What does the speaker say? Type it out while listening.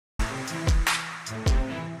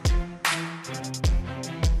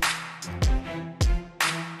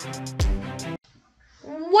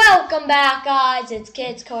Welcome back, guys. It's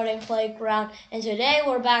Kids Coding Playground, and today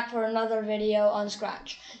we're back for another video on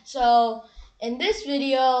Scratch. So in this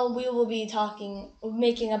video we will be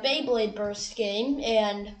making a Beyblade Burst game,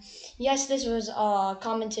 and yes, this was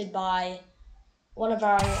commented by one of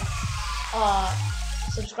our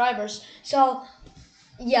subscribers. So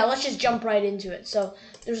yeah, let's just jump right into it. So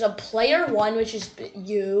there's a player 1, which is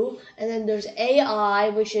you, and then there's AI,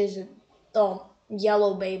 which is the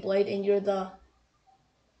yellow Beyblade, and you're the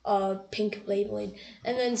pink Beyblade.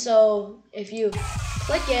 And then so if you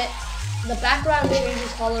click it, the background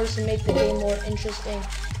changes colors to make the game more interesting.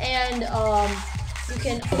 And you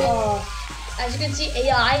can as you can see,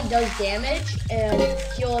 AI does damage, and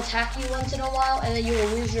he'll attack you once in a while, and then you will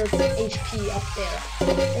lose your HP up there.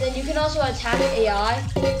 And then you can also attack AI,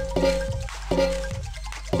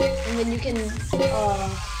 and then you can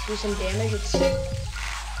do some damage.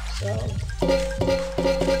 So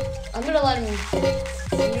I'm gonna let him.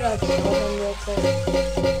 I'm gonna kill him real quick.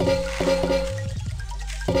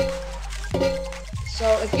 So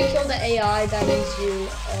if you kill the AI, that means you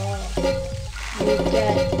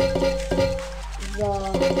get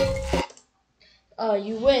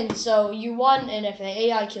you win. So you won, and if the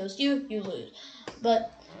AI kills you, you lose.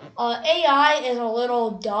 But AI is a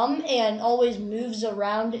little dumb and always moves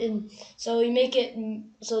around, and so you make it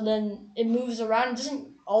so then it moves around. It doesn't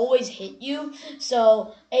always hit you.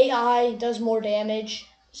 So AI does more damage.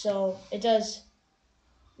 So it does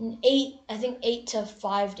 8 to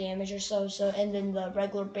 5 damage or so. And then the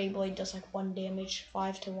regular Beyblade does like 1 damage,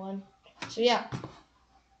 5 to 1. So yeah.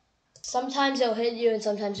 Sometimes it'll hit you and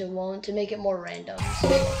sometimes it won't, to make it more random.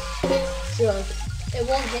 So it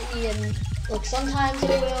won't hit me, and like sometimes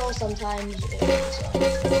it will, sometimes it won't.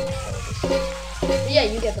 But yeah,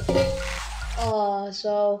 you get the point.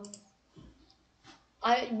 So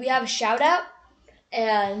we have a shout out,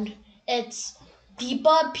 and it's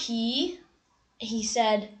Deepa P. He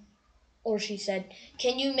said, or she said,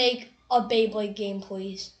 "Can you make a Beyblade game,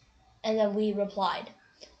 please?" And then we replied.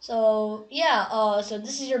 So yeah, so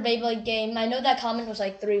this is your Beyblade game. I know that comment was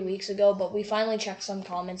like 3 weeks ago, but we finally checked some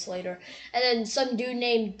comments later. And then some dude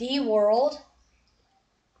named D World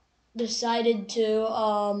decided to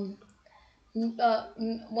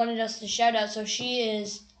wanted us to shout out. So she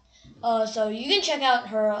is so you can check out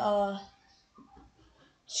her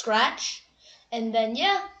Scratch. And then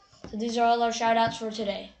yeah, so these are all our shout outs for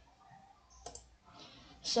today.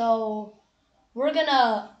 So we're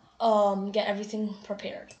gonna get everything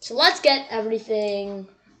prepared. So let's get everything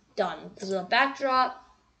done. This is a backdrop.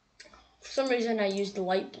 For some reason I used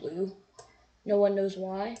light blue. No one knows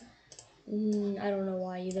why. I don't know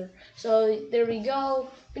why either. So there we go.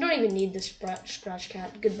 We don't even need this scratch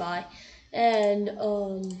cat. Goodbye. And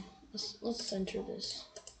let's center this.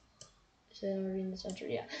 Is it already in the center?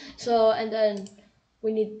 Yeah. So and then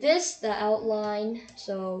we need this, the outline.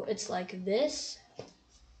 So it's like this.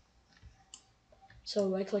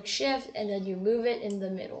 So I click shift, and then you move it in the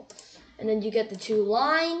middle. And then you get the 2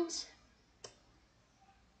 lines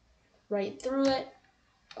right through it.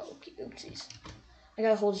 Oh, oopsies. I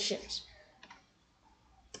gotta hold shift.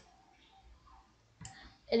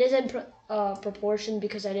 It is in proportion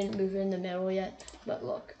because I didn't move it in the middle yet. But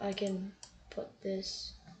look, I can put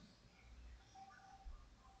this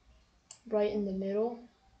right in the middle.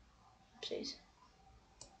 Oopsies.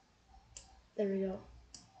 There we go.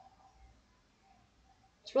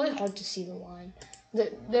 It's really hard to see the line.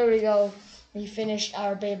 There we go. We finished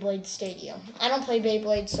our Beyblade Stadium. I don't play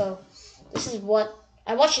Beyblade, so this is what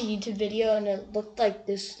I watched a YouTube video, and it looked like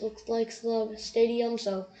this. Looks like the stadium.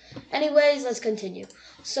 So, anyways, let's continue.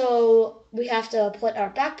 So we have to put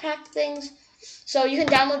our backpack things. So you can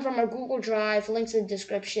download from our Google Drive. Links in the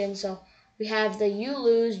description. So we have the You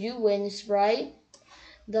Lose, You Win sprite,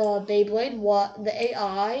 the Beyblade, the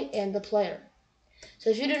AI, and the player. So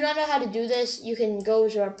if you do not know how to do this, you can go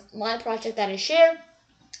to my project that I share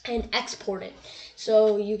and export it,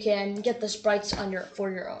 so you can get the sprites for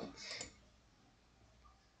your own.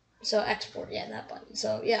 So export, yeah, that button.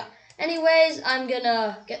 So yeah. Anyways, I'm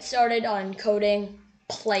gonna get started on coding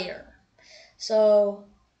player. So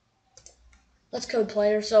let's code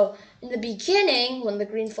player. So in the beginning, when the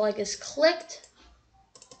green flag is clicked,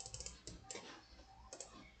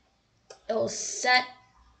 it will set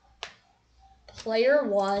player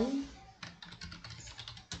 1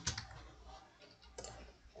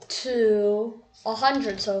 to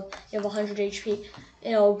 100, so you have 100 HP.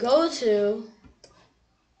 It'll go to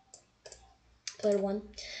player 1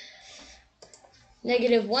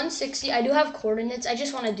 -160. I do have coordinates. I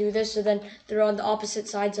just want to do this so then they're on the opposite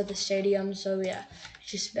sides of the stadium. So yeah, it's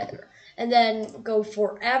just better. And then go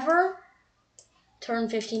forever turn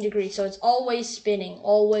 15 degrees. So it's always spinning,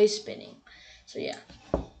 always spinning. So yeah.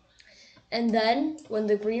 And then when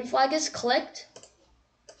the green flag is clicked,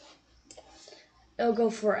 it'll go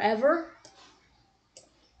forever.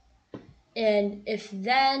 And if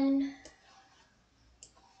then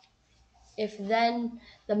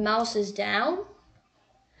the mouse is down,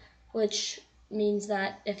 which means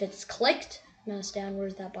that if it's clicked, mouse down,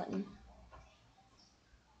 where's that button?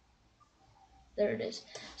 There it is.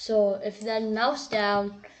 So if then mouse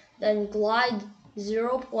down, then glide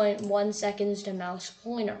 0.1 seconds to mouse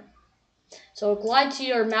pointer. So glide to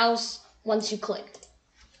your mouse once you click.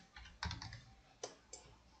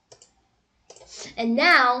 And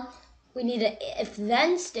now we need an if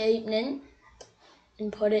then statement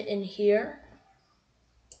and put it in here.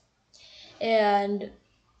 And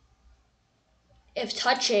if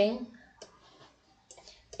touching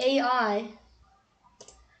AI,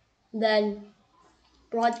 then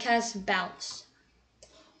broadcast bounce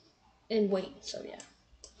and wait. So yeah,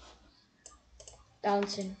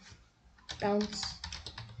 bouncing, bounce.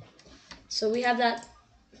 So we have that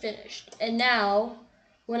finished. And now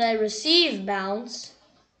when I receive bounce,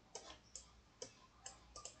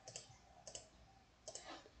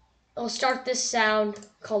 it'll start this sound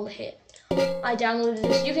called hit. I downloaded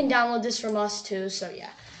this. You can download this from us too. So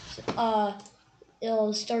yeah,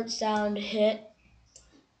 it'll start sound hit.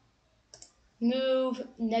 Move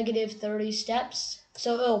 -30 steps.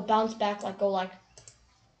 So it'll bounce back, like go like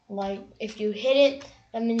if you hit it,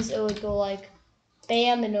 that means it would go like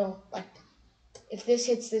bam, and it'll like if this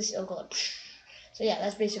hits this, it'll go like psh. So yeah,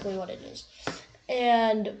 that's basically what it is.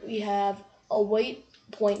 And we have a wait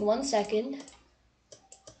 0.1 second.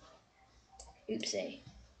 Oopsie.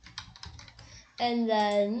 And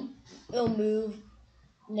then it'll move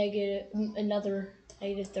another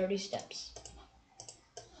 -30 steps.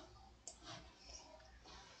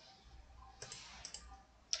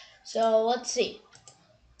 So let's see.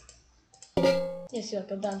 Yes, look,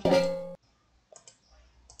 I'll bounce back.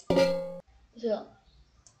 So,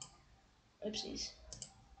 oopsies.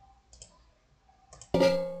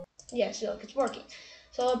 Yeah, so look, it's working.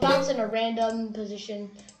 So it'll bounce in a random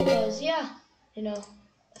position because yeah, you know,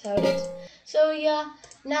 that's how it is. So yeah,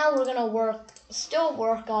 now we're gonna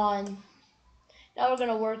work on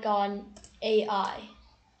AI.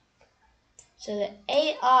 So the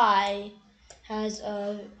AI has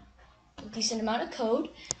a decent amount of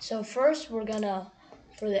code. So first for the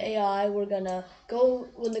AI, we're gonna go,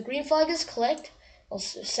 when the green flag is clicked, we'll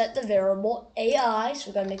set the variable AI. So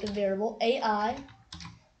we're gonna make a variable AI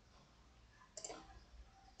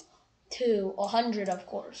to 100, of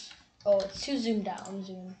course. Oh, it's too zoomed out.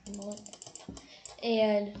 Zoom.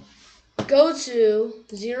 And go to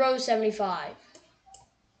 0.75.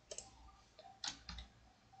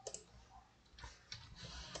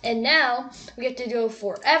 And now we have to go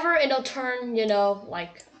forever, and it'll turn, you know,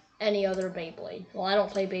 like any other Beyblade. Well, I don't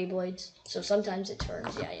play Beyblades, so sometimes it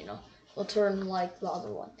turns, yeah, you know, it'll turn like the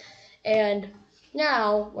other one. And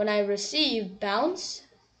now when I receive bounce,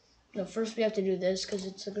 no, first we have to do this because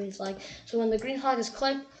it's a green flag. So when the green flag is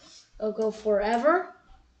clicked, it'll go forever.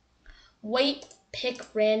 Wait, pick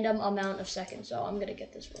random amount of seconds. So I'm gonna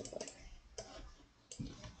get this real quick.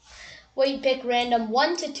 Wait, pick random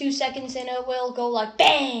 1 to 2 seconds, and it will go like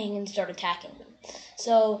bang and start attacking them.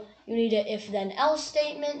 So you need an if then else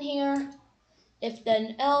statement here. If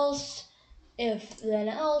then else, the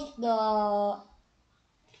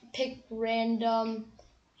pick random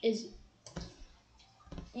is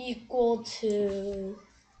equal to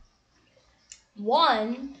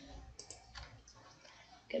 1.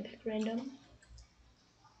 Okay, pick random.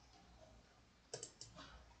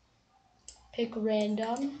 Pick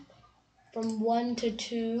random from 1 to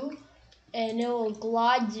 2, and it will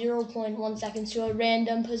glide 0.1 seconds to a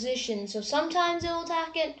random position. So sometimes it will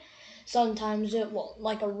attack it, sometimes it won't,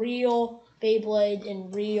 like a real Beyblade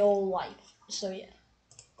in real life. So yeah,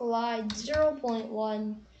 glide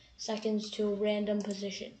 0.1 seconds to a random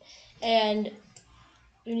position. And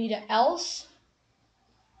you need an else,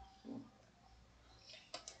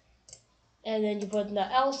 and then you put the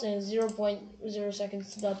else in 0.0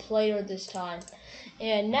 seconds to the player this time.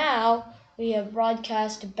 And now we have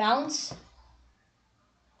broadcast bounce,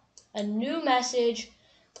 a new message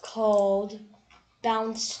called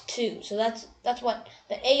bounce 2. So that's what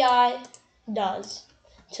the AI does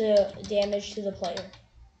to damage to the player,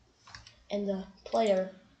 and the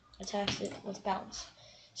player attacks it with bounce.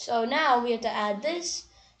 So now we have to add this.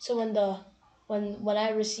 So when I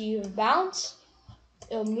receive bounce,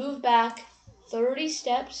 it'll move back 30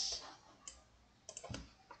 steps.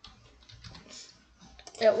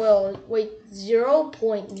 It will wait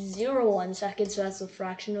 0.01 seconds, so that's a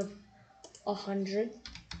fraction of 100.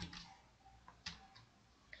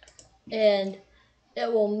 And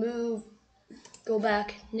it will move, go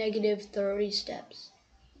back negative 30 steps.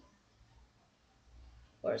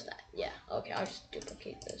 Where's that? Yeah, okay, I'll just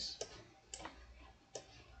duplicate this.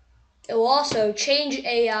 It will also change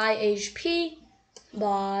AI HP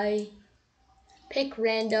by pick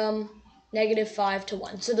random -5 to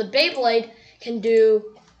 1. So the Beyblade can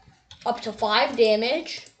do up to 5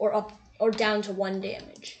 damage or down to 1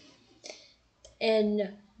 damage.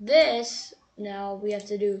 And this, now we have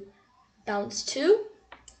to do bounce 2.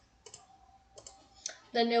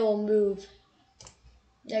 Then it will move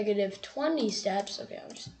 -20 steps. Okay,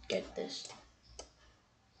 I'll just get this.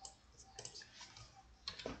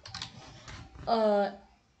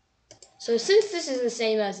 So since this is the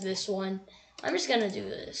same as this one, I'm just gonna do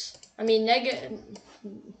this. I mean,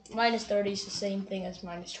 -30 is the same thing as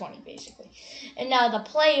 -20, basically. And now the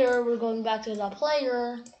player, we're going back to the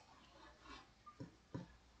player.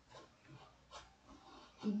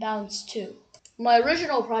 Bounce 2. My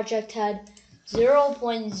original project had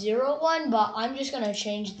 0.01, but I'm just gonna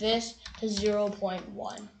change this to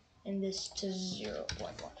 0.1 and this to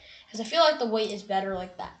 0.1 because I feel like the weight is better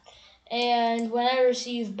like that. And when I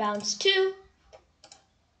receive bounce 2,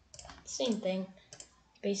 same thing,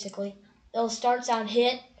 basically. It'll start sound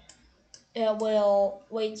hit. It will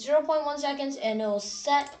wait 0.1 seconds and it'll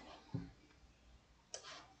set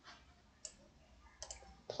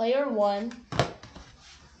player 1.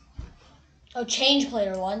 Oh, change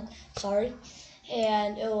player 1, sorry.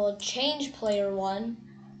 And it will change player 1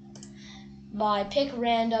 by pick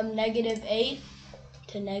random -8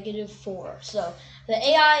 to -4. So the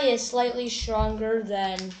AI is slightly stronger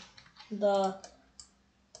than the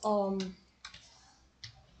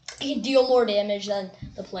it can deal more damage than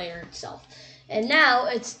the player itself. And now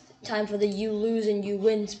it's time for the you lose and you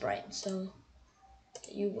win sprite. So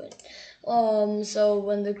you win. So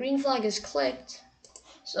when the green flag is clicked,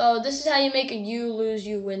 so this is how you make a you lose,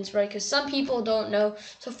 you win sprite, because some people don't know.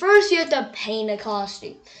 So first you have to paint a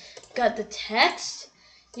costume. Got the text,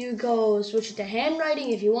 you go switch it to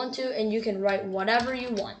handwriting if you want to, and you can write whatever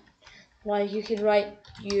you want. Like you can write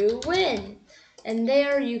you win, and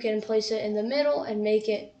there you can place it in the middle and make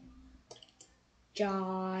it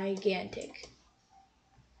gigantic.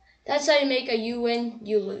 That's how you make a you win,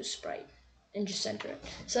 you lose sprite. And just center it.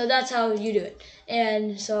 So that's how you do it.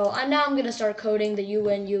 And so now I'm gonna start coding the you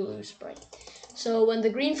win, you lose sprite. So when the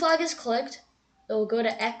green flag is clicked, it will go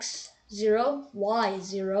to X0,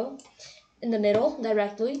 Y0 in the middle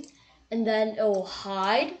directly, and then it will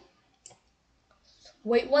hide.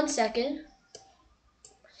 Wait 1 second.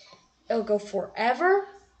 It'll go forever.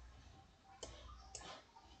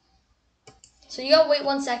 So you gotta wait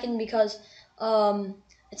 1 second because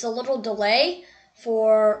it's a little delay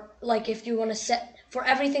for like if you want to set for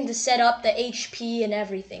everything to set up the HP and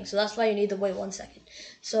everything. So that's why you need to wait 1 second.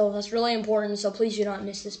 So that's really important. So please do not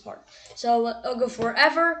miss this part. So it'll go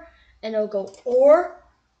forever and it'll go or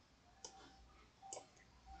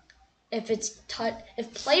if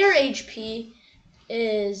player HP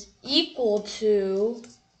is equal to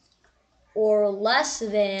or less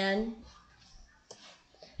than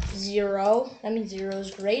 0, that means 0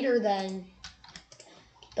 is greater than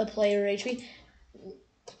the player HP.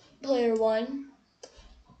 Player 1.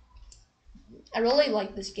 I really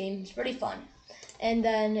like this game. It's pretty fun. And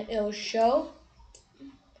then it'll show.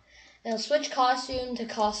 It'll switch costume to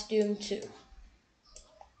costume 2.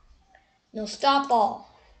 It'll stop all.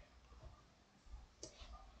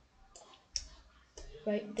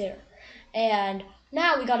 Right there. And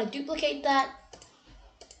now we gotta duplicate that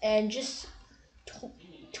and just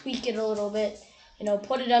tweak it a little bit. You know,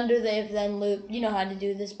 put it under the if-then loop. You know how to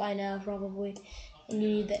do this by now, probably. And you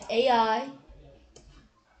need the AI.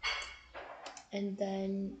 And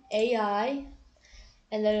then AI.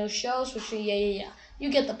 And then it'll show, switching, yeah. You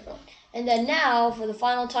get the point. And then now, for the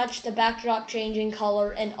final touch, the backdrop changing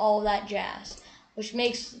color and all that jazz. Which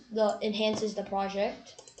enhances the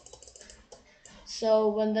project. So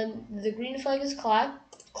when the green flag is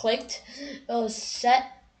clicked, it'll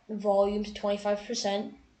set volume to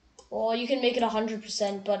 25%. Well, you can make it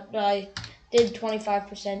 100%, but I did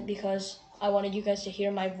 25% because I wanted you guys to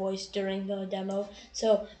hear my voice during the demo.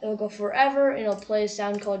 So it'll go forever, and it'll play a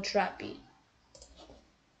sound called trap beat.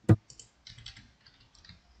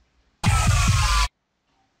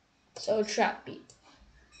 So trap beat.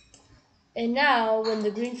 And now, when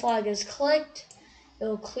the green flag is clicked,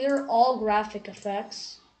 it'll clear all graphic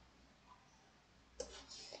effects.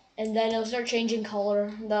 And then it'll start changing color.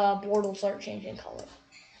 The board will start changing color.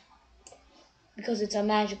 Because it's a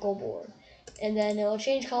magical board. And then it'll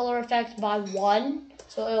change color effect by 1.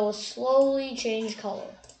 So it will slowly change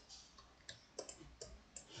color.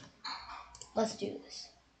 Let's do this.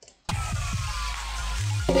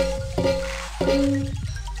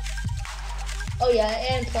 Oh yeah,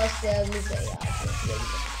 and plus the move AI.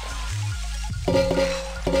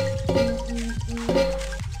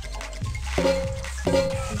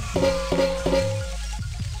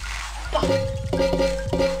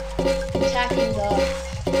 Attacking the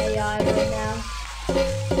AI right now.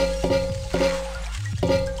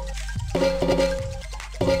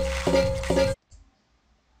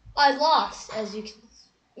 I lost, as you can.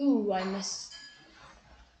 Ooh, I missed.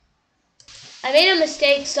 I made a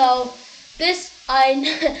mistake, so this, I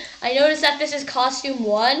noticed that this is costume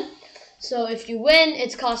 1. So if you win,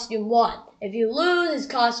 it's costume 1. If you lose, it's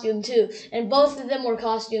costume 2. And both of them were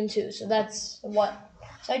costume 2. So that's what.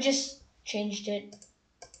 So I just changed it.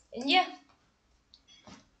 And yeah.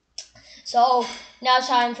 So now it's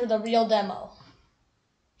time for the real demo.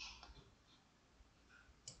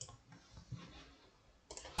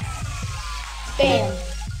 Bam.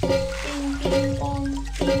 Bing, bing, bong,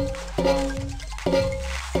 bing, bong.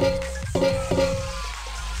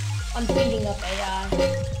 I'm beating up AI.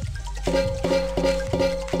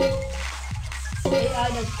 AI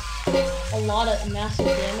does a lot of massive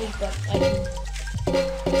damage, but I can,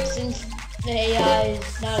 since the AI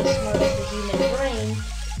is not as smart as the human brain,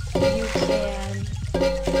 you can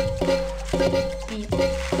beat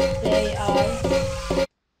the AI.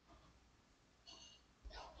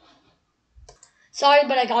 Sorry,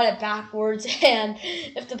 but I got it backwards, and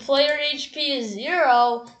if the player HP is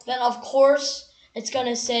 0, then of course it's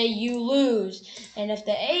gonna say you lose. And if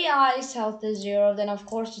the AI's health is 0, then of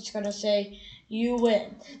course it's gonna say you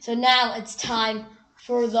win. So now it's time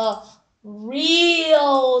for the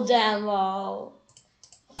real demo.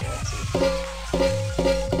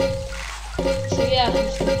 So yeah, I'm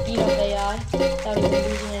just gonna beat up AI without even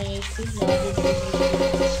losing any HP. No, I did lose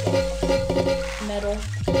HP. Metal.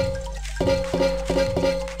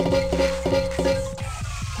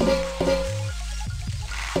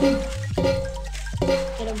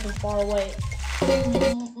 Get him from far away.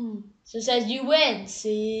 So it says you win,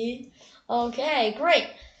 see? Okay, great.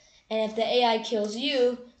 And if the AI kills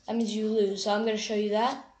you, that means you lose. So I'm going to show you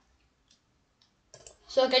that.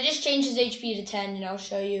 So look, I just changed his HP to 10 and I'll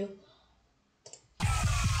show you.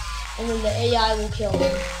 And then the AI will kill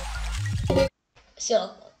him.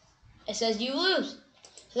 So it says you lose.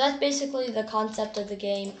 So that's basically the concept of the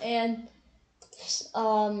game. And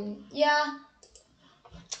yeah.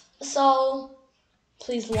 So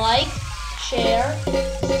please like, share,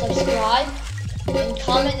 subscribe, and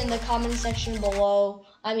comment in the comment section below.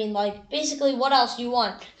 I mean, like, basically what else you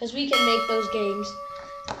want, because we can make those games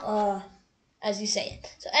as you say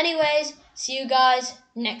it. So anyways, see you guys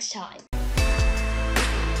next time.